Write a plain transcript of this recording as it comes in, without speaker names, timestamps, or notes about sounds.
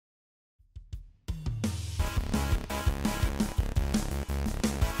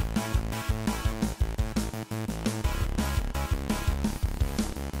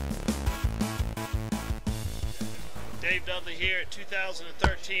Dave Dudley here at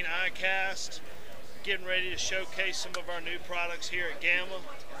 2013 iCast, getting ready to showcase some of our new products here at Gamma.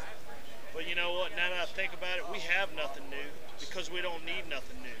 But you know what, now that I think about it, we have nothing new because we don't need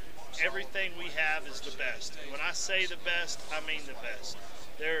nothing new. Everything we have is the best. And when I say the best, I mean the best.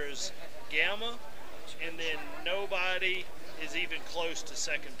 There's Gamma, and then nobody is even close to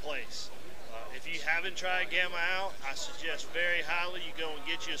second place. If you haven't tried Gamma out, I suggest very highly you go and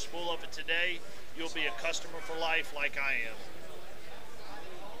get you a spool of it today. You'll be a customer for life like I am.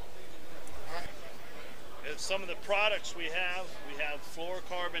 And some of the products we have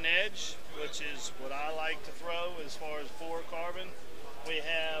fluorocarbon edge, which is what I like to throw as far as fluorocarbon. We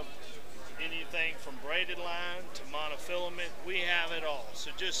have anything from braided line to monofilament. We have it all.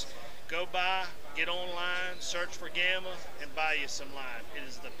 So just go by, get online, search for Gamma, and buy you some line. It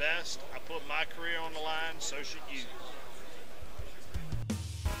is the best. I put my career on the line, so should you.